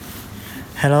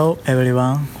Hello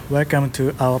everyone, welcome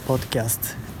to our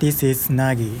podcast. This is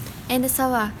Nagi. And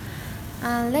Sawa,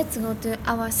 let's go to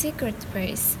our secret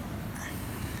place.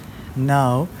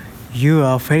 Now you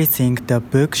are facing the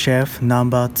bookshelf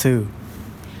number 2.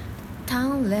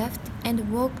 Turn left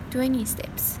and walk 20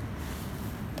 steps.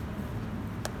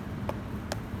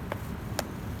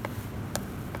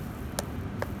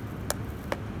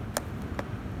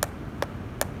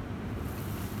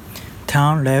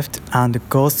 Turn left and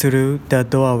go through the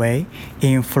doorway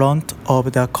in front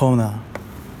of the corner.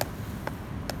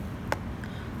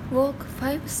 Walk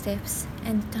 5 steps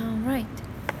and turn right.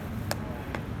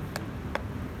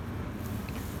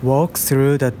 Walk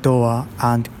through the door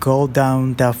and go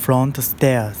down the front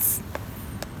stairs.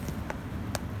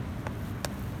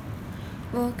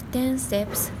 Walk 10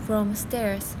 steps from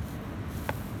stairs.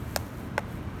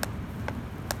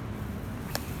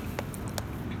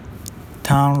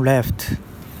 Turn left.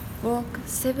 Walk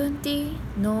 70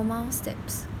 normal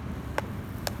steps.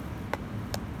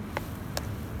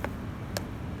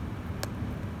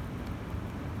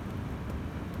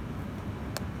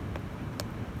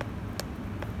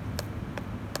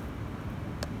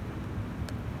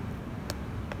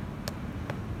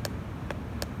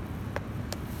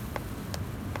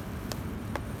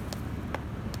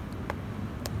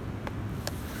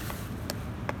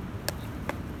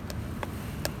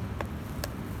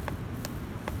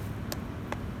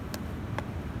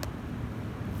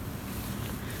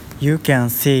 You can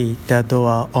see the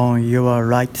door on your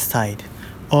right side.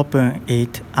 Open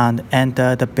it and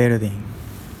enter the building.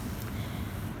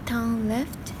 Turn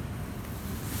left.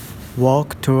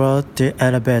 Walk toward the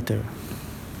elevator.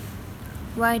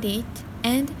 Ride it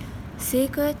and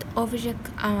secret object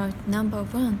alert number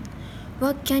 1.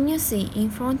 What can you see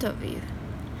in front of you?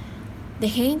 The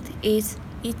hint is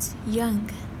it's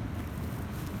young.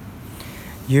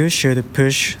 You should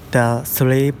push the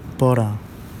sleep button.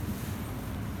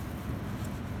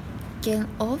 Get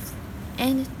off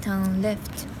and turn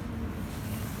left.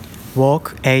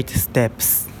 Walk 8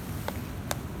 steps.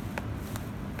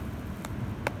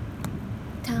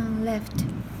 Turn left.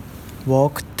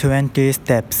 Walk 20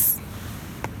 steps.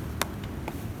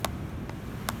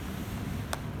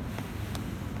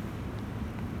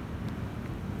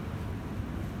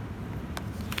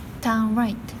 Turn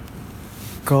right.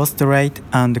 Go straight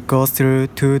and go through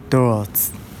 2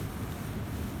 doors.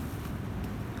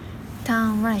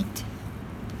 Turn right.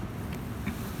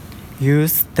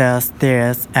 Use the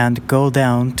stairs and go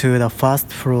down to the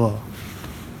first floor.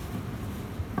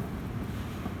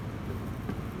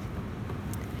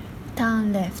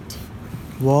 Turn left.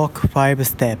 Walk 5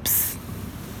 steps.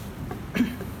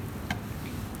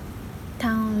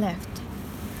 Turn left.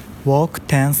 Walk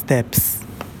 10 steps.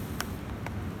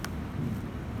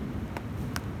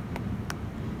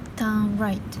 Turn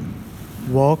right.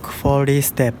 Walk 40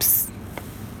 steps.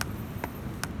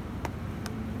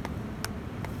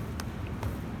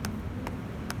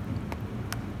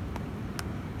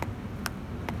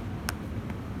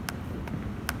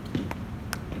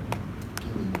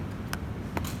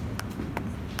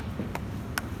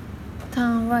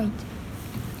 Turn right.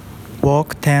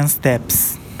 Walk 10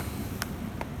 steps.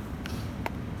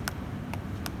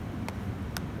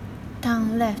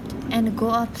 Turn left and go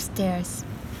upstairs.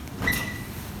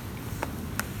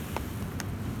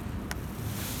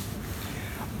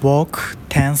 Walk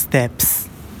 10 steps.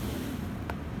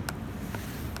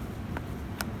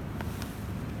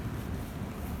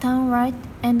 Turn right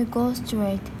and go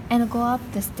straight and go up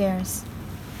the stairs.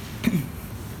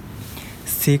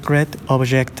 Secret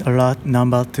object alert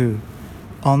number 2.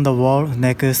 On the wall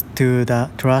next to the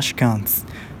trash cans,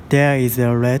 there is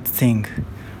a red thing.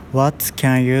 What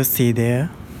can you see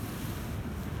there?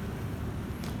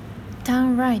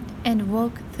 Turn right and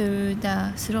walk through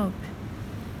the slope.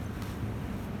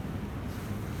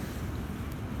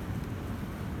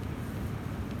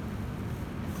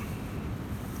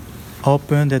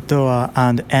 Open the door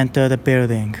and enter the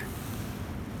building.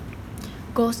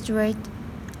 Go straight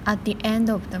at the end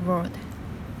of the road.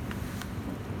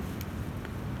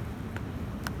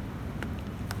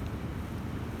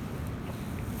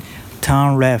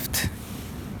 Turn left.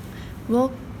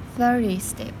 Walk 30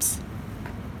 steps.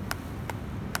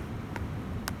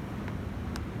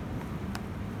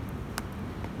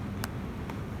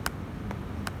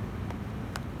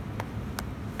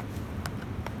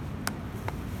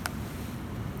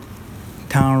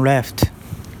 Turn left.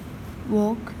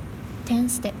 Walk 10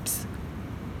 steps.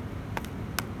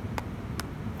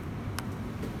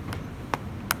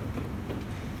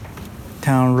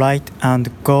 Turn right and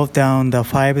go down the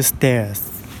 5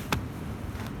 stairs.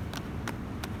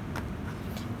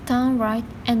 Turn right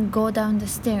and go down the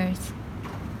stairs.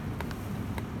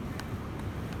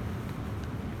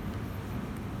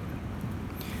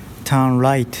 Turn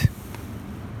right.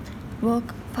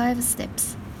 Walk 5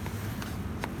 steps.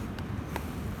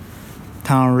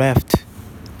 Turn left.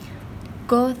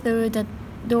 Go through the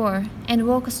door and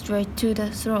walk straight to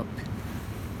the slope.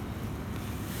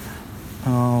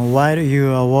 While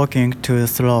you are walking to the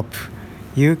slope,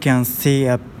 you can see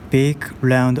a big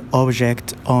round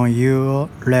object on your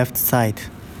left side.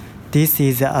 This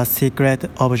is a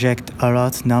secret object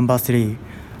alert number 3.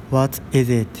 What is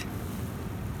it?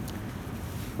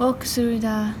 Walk through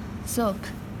the slope.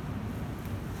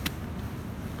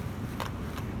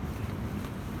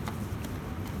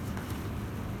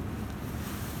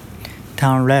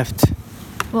 Turn left.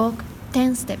 Walk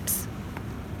 10 steps.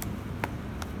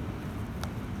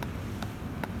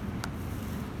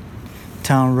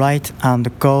 Turn right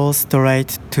and go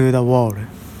straight to the wall.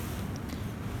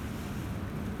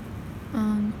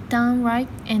 Turn right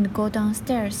and go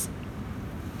downstairs.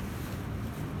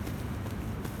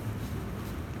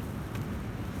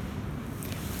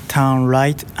 Turn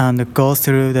right and go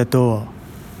through the door.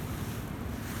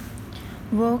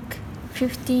 Walk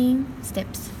 15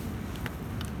 steps.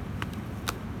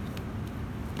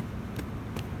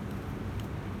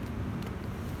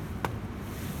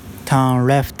 Turn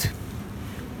left.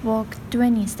 Walk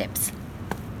 20 steps.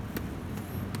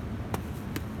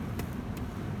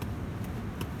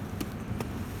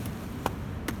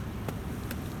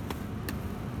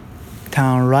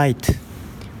 Turn right.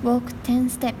 Walk 10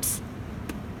 steps.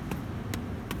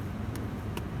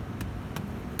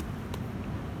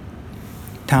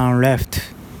 Turn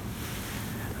left.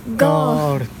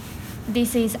 Go!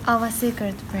 This is our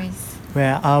secret place.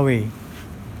 Where are we?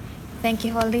 Thank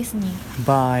you for listening.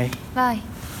 Bye. Bye.